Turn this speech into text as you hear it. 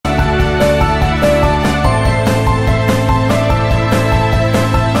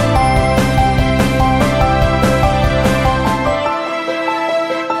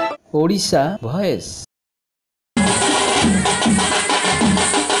Odisha voice.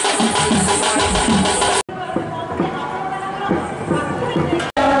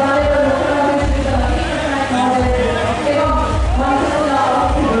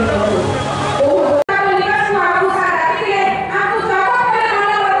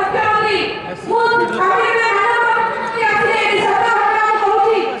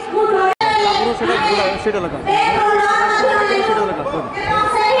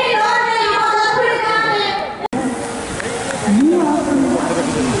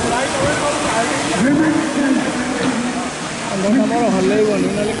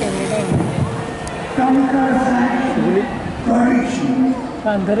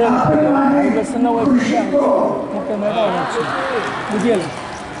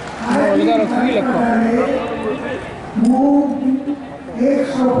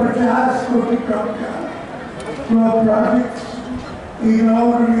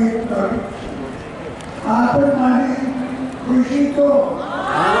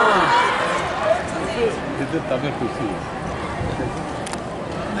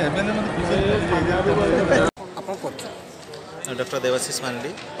 Doctor Debashish मांडी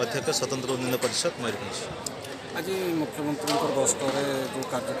अध्यक्ष स्वतंत्र उन्नयन परिषद मयूरभंज। आज मुख्यमंत्री गस्त जो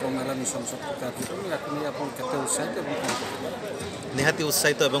कार्यक्रम है मिशन शक्ति कार्यक्रम या उत्साहित निहाती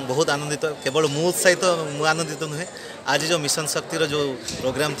उत्साहित और बहुत आनंदित केवल मु उत्साहित मु आनंदित नुहे आज जो मिशन शक्तिर जो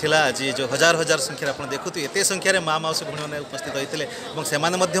प्रोग्राम थिला आज जो हजार हजार संख्या आप देखुत एत संख्यार माँ माउसी भूणी मैंने उपस्थित होते से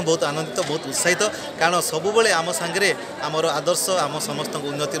बहुत आनंदित बहुत उत्साहित कारण सबुबले आम सांगे आमर आदर्श आम समस्त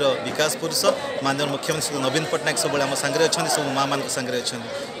उन्नतिर विकास पुरुष माननीय मुख्यमंत्री नवीन पट्टनायक सब आम सांगे अच्छा सब माँ मान सांगे अच्छा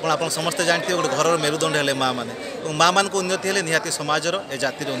कौन आप समस्ते जानते गोटे घर मेरुदंड है माँ मैंने माँ मान उन्नति है निहाती समाजर ए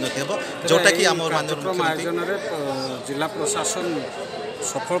जातिर उन्नति हे जोटा कि आम माननीय मुख्यमंत्री जिला प्रशासन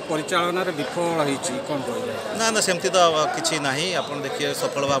सफल परिचालन विफल कौन ना ना सेमती तो किसी ना आप देखिए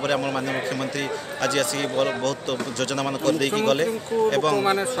सफल भाव में आम माननीय मुख्यमंत्री आज आसिक बहुत योजना मान कर गले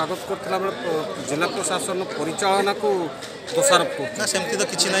माने स्वागत करथिला जिला प्रशासन परिचालन को दोषारोप ना सेमती तो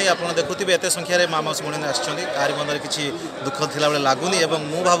किसी ना आप देखुवे एत संख्यार माँ माउसी भूणी आर मन किसी दुख थिला बेले लगुनि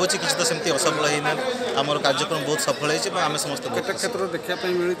मु भावुँ किसी तो सेमती असफल होना आम कार्यक्रम बहुत सफल होम समस्त क्षेत्र देखा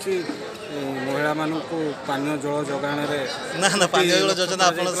मिलूँ महिला मान पानीय जल जगाण ना ना पानीय जल योजना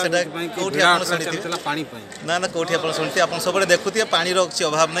ना ना कौटी आप शुणते आप सब देखुए पानी किसी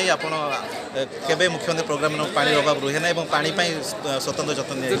अभाव नहीं आप मुख्यमंत्री प्रोग्राम पानी अभाव रुहे ना पानी स्वतंत्र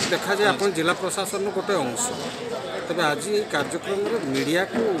जतन देखा जाए आप जिला प्रशासन गोटे अंश तेज आज कार्यक्रम मीडिया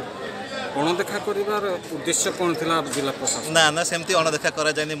को अणदेखा कर उद्देश्य कौन थी जिला प्रशासन ना ना सेमती अणदेखा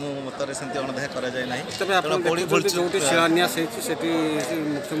करा जाए मो मतरे सेमती अणदेखा करा जाए ना तेज आप जो शिलान्यास होती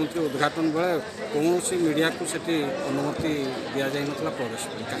मुख्यमंत्री उद्घाटन बेले कौन मीडिया को अनुमति दि जाए ना प्रवेश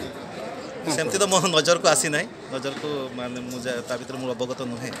सेमती तो मो नजर को आसी ना नजर को माने मुझे भर मुझे अवगत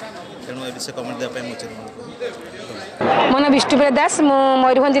नुहे तेणु ए विषय कमेंट देवाई मुझे मो ना विष्णुप्रिया दास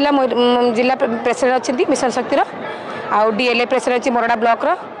मयूरभंज जिला प्रेसिडेंट अच्छी मिशन शक्तिर आ डीएलए प्रेसिडेंट अच्छी मोरडा ब्लॉक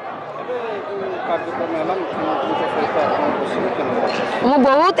मु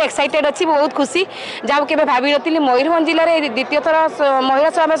बहुत एक्साइटेड अच्छी बहुत खुशी जहाँ के भावी नी मयूरभंज जिले में द्वितीय थर महिला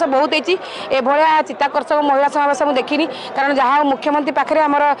समावेश बहुत होती एभलिया चित्ताकर्षक महिला समावेश मुझे देखनी कारण जहाँ मुख्यमंत्री पाखे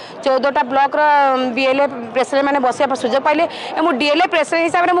आमर 14टा ब्लॉक बीएलए प्रेसिडेंट मैंने बसवा सुजोग पाइले मुझे डीएलए प्रेसिडेंट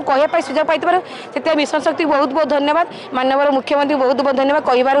हिसाब से मुझे कहवाई सुजोग पाई से मिशन शक्ति बहुत बहुत धन्यवाद माननीय मुख्यमंत्री बहुत बहुत धन्यवाद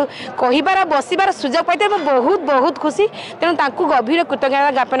कहार बसबार सुजोग पाई बहुत बहुत खुशी तेणु गभीर कृतज्ञता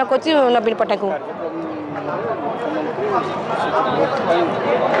ज्ञापन कर नवीन पट्टनायक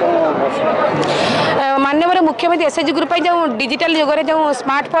माननीय मुख्यमंत्री एसएचजी ग्रुप जो डिजिटल युग में जो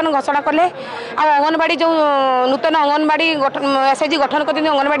स्मार्टफोन घोषणा कले अंगनवाड़ी जो नूतन अंगनवाड़ी एसएचजी गठन कर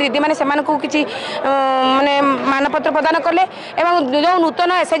अंगनवाड़ी दीदी मैंने किसी माने मानपत्र प्रदान कले जो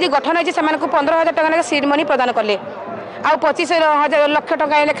नूतन एसएचजी गठन होती 15,000 टका सीड मनी प्रदान कले आ 25,000 लाख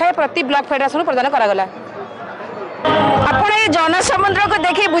टका लेखाएं प्रति ब्लॉक फेडरेशन प्रदान करागला। आपण ये जनसमुद्र को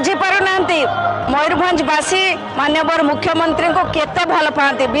देखी बुझी पार ना मयूरभंजवासी माननीय मुख्यमंत्री को केते भल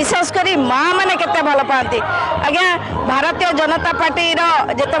पाती विशेषकर माँ मैंने केते भल पाती आज्ञा भारतीय जनता पार्टी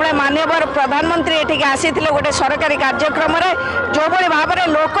जिते माननीय प्रधानमंत्री ये आसी गोटे सरकारी कार्यक्रम जो भाव में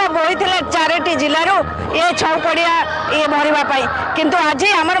लोक बोई 4टी जिलूर ये छौपड़िया ये भरवाई किंतु आज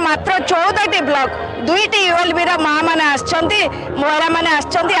आमर मात्र 14टी ब्लॉक 2टी यूएलबी माँ मैंने महिला मैंने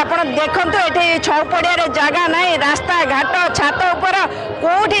आप देखु ये छौपड़िया जगह ना रास्ता घाट छात उपर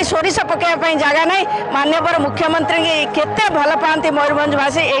कौटी सोरिष पकड़ जगह ना माननीय मुख्यमंत्री केते भल पाती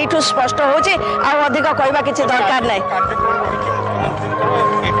मयूरभंजवासी यू स्पष्ट होची अधिक कहवा किसी दरकार ना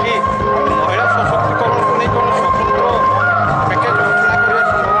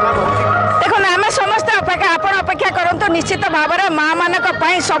देखो आम समस्त अपेक्षा आप अपेक्षा करूँ निश्चित भाव में माँ मान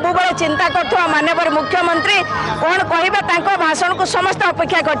सब चिंता कर माननीय मुख्यमंत्री कौन कहे भाषण को समस्त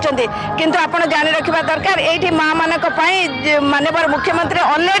अपेक्षा कर आपड़ जान रखा दरकार ये माँ मान माननीय मुख्यमंत्री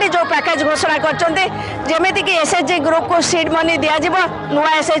ऑलरेडी जो पैकेज घोषणा करमती कि एसएचजी ग्रुप को सीड मनी दिज्व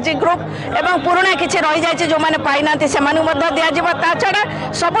नुआ एसएचजी ग्रुप एवं पुराना किसी रही जाए जो मैंने पाई ना दिज्व ता छड़ा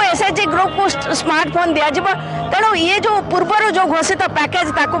सब एसएचजी ग्रुप को स्मार्टफोन दिज्व तेणु ये जो पूर्वर जो घोषित पैकेज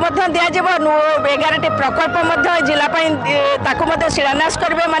दिज्व 11टी प्रकल्प जिला शिलान्यास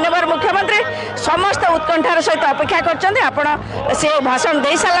करेंगे माननीय मुख्यमंत्री समस्त उत्कंठार सहित अपेक्षा कर से भाषण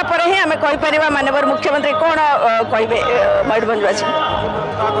दे सारापर ही आम कहीपर माननीय मुख्यमंत्री कौन कहे मयूरभंजवासी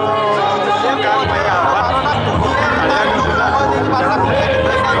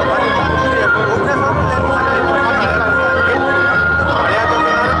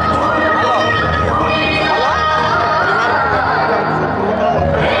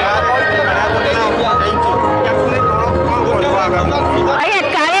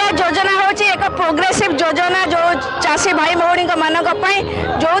प्रोग्रेसिव योजना जो चाषी भाई भौणी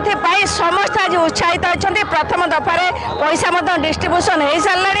जो समस्त आज उत्साहित अच्छा प्रथम दफारे पैसा डिस्ट्रीब्यूशन हो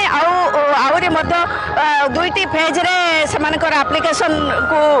सारा आहरी दुईटी फेज रे सेमानकर एप्लिकेशन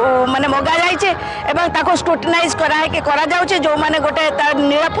को माने मगा जाइए स्क्रूटिनाइज कराई जो मैंने गोटे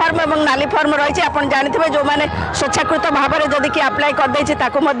नील फर्म और नाली फर्म रही आप जानते जो मैंने स्वेच्छाकृत भाव में जदि कि अप्लाई करदे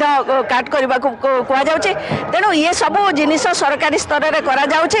काट करने को कहुच्छे तेणु ये सब जिनिस सरकारी स्तर में करा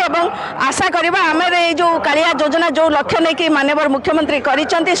आशा करवा आम जो कालिया योजना जो लक्ष्य नहीं कि माननीय मुख्यमंत्री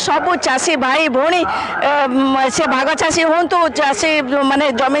करिसेंती सब चाषी भाई भौणी से भाग चाषी हूँ चाषी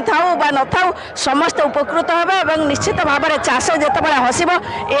माने जमी थाऊ बा न थाऊ समस्त उपकृत हे निश्चित भाव में चाष जिते हसब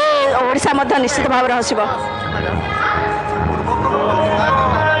ये ओडिशा निश्चित भाव में हसब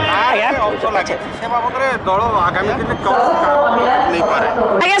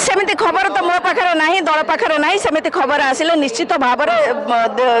आज्ञा सेमती खबर तो मो पाखे ना दल पाखे ना सेमती खबर आसिले निश्चित भाव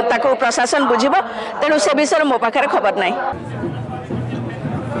में प्रशासन बुझब तेणु से विषय मो पाखे खबर ना।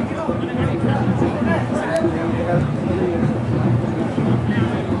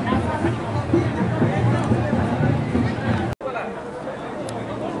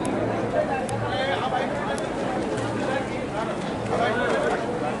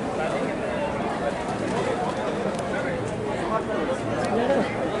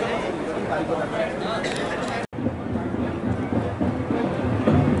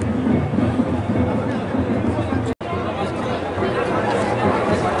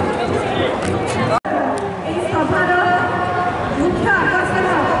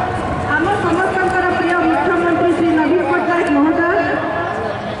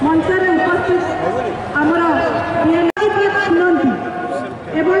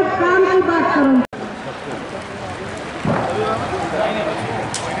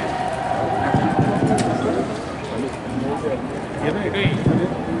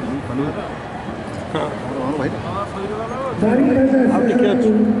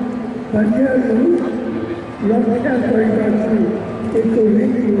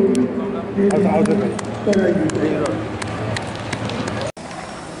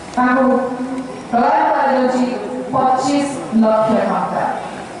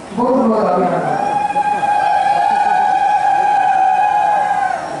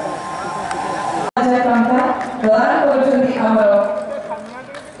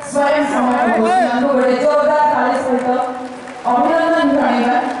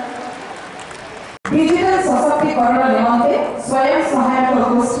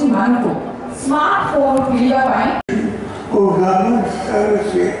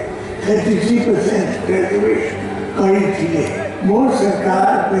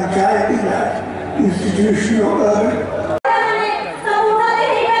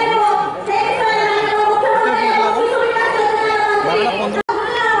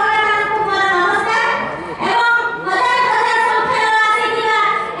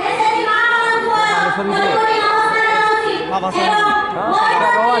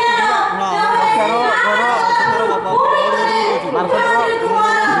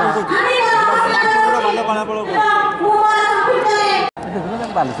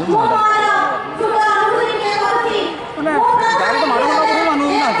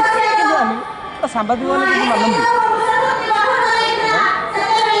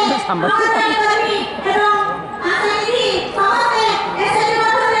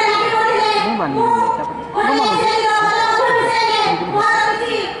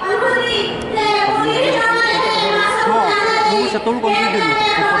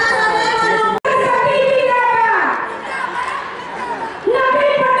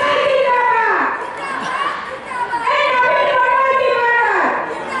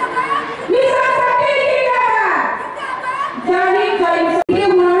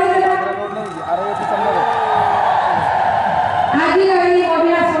 ओडिशारी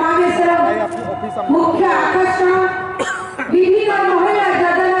महिला समावेशर मुख्य आकर्षण विभिन्न महिला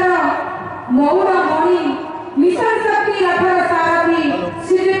योजनार मौन मणि मिशन शक्ति रथर सारथी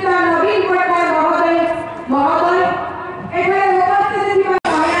श्रीयुक्त नवीन पट्टनायक महोदय एठारे उपस्थित थिबा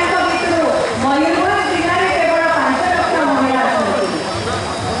महिला भितर मयूरभंज जिले केवल 5 लाख महिला अछंती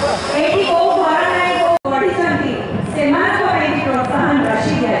एठी को घर नाही को पढिसंती सेमानको ପାଇଁ प्रोत्साहन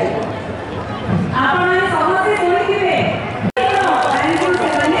राशि दिया आपण समस्ते सुनिथिबे बैंकु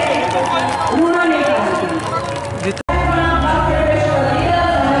सेमाने ऋण नै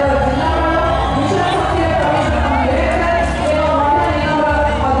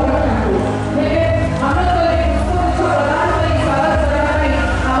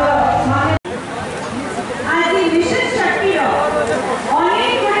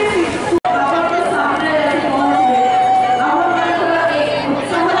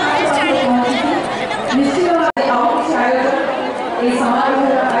Isso